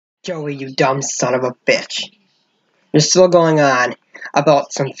Joey, you dumb son of a bitch. You're still going on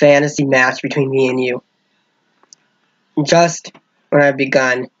about some fantasy match between me and you. Just when I've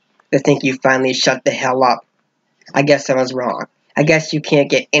begun to think you finally shut the hell up, I guess I was wrong. I guess you can't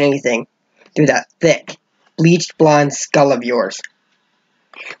get anything through that thick, bleached blonde skull of yours.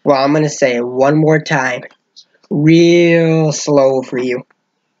 Well, I'm gonna say it one more time, real slow for you.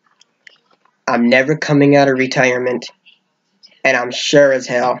 I'm never coming out of retirement, and I'm sure as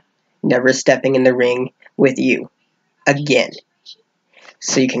hell never stepping in the ring with you again.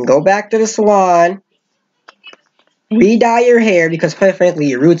 So you can go back to the salon, re-dye your hair because quite frankly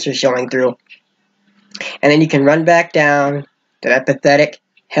your roots are showing through, and then you can run back down to that pathetic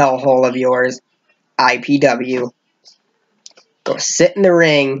hellhole of yours, IPW, go sit in the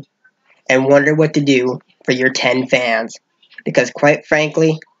ring and wonder what to do for your 10 fans. Because quite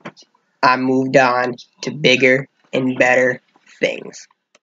frankly, I moved on to bigger and better things.